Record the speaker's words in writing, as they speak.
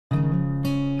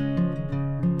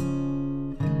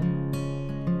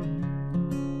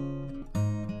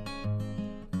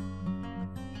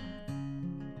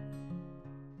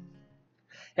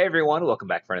Hey everyone, welcome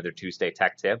back for another Tuesday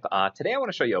Tech Tip. Today I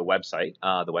want to show you a website.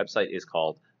 The website is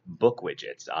called Book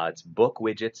Widgets. It's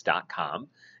bookwidgets.com.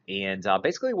 And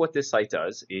basically what this site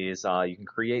does is you can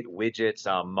create widgets,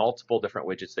 multiple different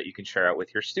widgets that you can share out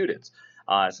with your students.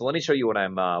 So let me show you what I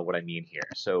mean here.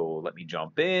 So let me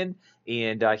jump in,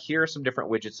 and here are some different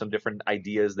widgets, some different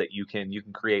ideas that you can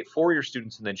create for your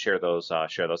students, and then share those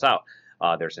out.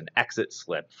 There's an exit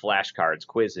slip, flashcards,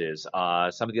 quizzes.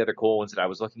 Some of the other cool ones that I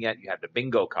was looking at, you have the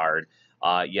bingo card,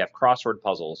 you have crossword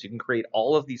puzzles. You can create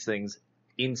all of these things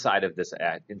inside of this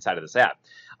app.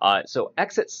 So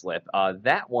exit slip,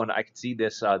 that one I can see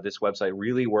this website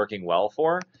really working well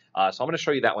for. So I'm going to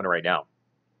show you that one right now.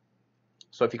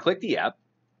 So if you click the app,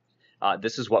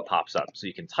 this is what pops up. So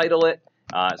you can title it.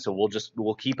 So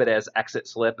we'll keep it as exit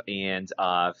slip, and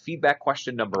feedback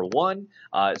question number 1.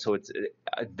 So it's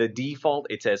the default.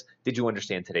 It says, did you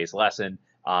understand today's lesson?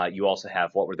 You also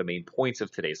have what were the main points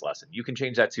of today's lesson. You can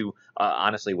change that to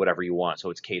honestly whatever you want. So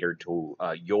it's catered to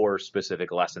your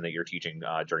specific lesson that you're teaching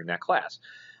during that class.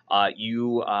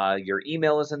 Your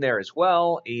email is in there as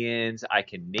well, and I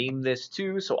can name this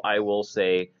too. So I will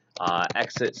say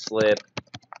exit slip,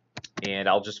 and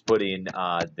I'll just put in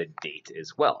the date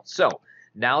as well. So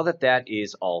now that that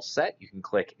is all set, you can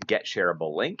click Get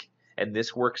Shareable Link, and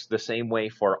this works the same way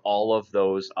for all of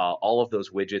those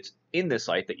widgets in the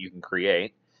site that you can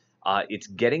create. It's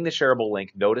getting the shareable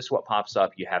link. Notice what pops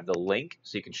up. You have the link,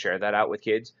 so you can share that out with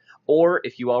kids. Or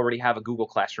if you already have a Google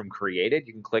Classroom created,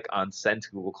 you can click on Send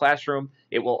to Google Classroom.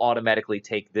 It will automatically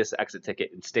take this exit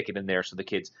ticket and stick it in there so the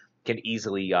kids can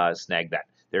easily snag that.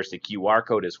 There's the QR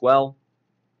code as well.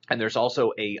 And there's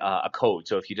also a code.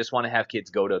 So if you just want to have kids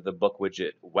go to the Book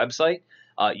Widget website,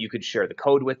 you could share the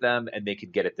code with them, and they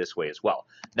could get it this way as well.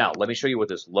 Now, let me show you what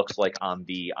this looks like on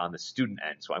the student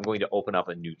end. So I'm going to open up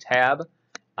a new tab.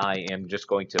 I am just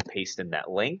going to paste in that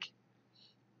link.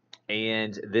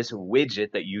 And this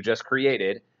widget that you just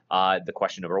created, the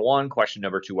question number 1, question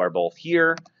number 2 are both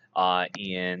here.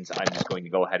 And I'm just going to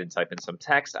go ahead and type in some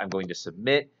text. I'm going to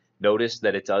submit. Notice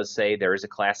that it does say there is a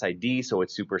class ID, so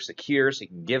it's super secure, so you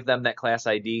can give them that class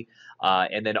ID,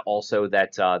 and then also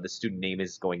that the student name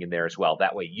is going in there as well.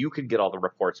 That way you can get all the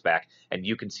reports back, and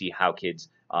you can see how kids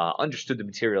understood the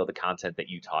material, the content that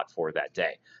you taught for that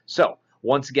day. So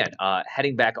once again,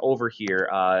 heading back over here,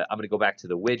 I'm going to go back to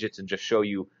the widgets and just show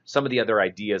you some of the other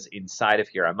ideas inside of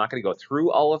here. I'm not going to go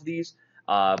through all of these,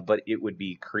 but it would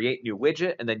be create new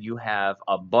widget, and then you have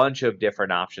a bunch of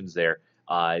different options there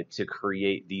to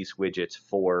create these widgets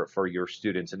for your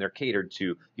students, and they're catered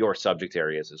to your subject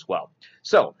areas as well.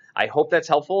 So I hope that's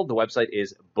helpful. The website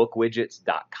is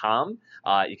bookwidgets.com.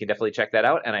 You can definitely check that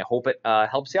out, and I hope it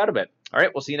helps you out a bit. All right,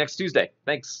 we'll see you next Tuesday.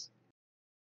 Thanks.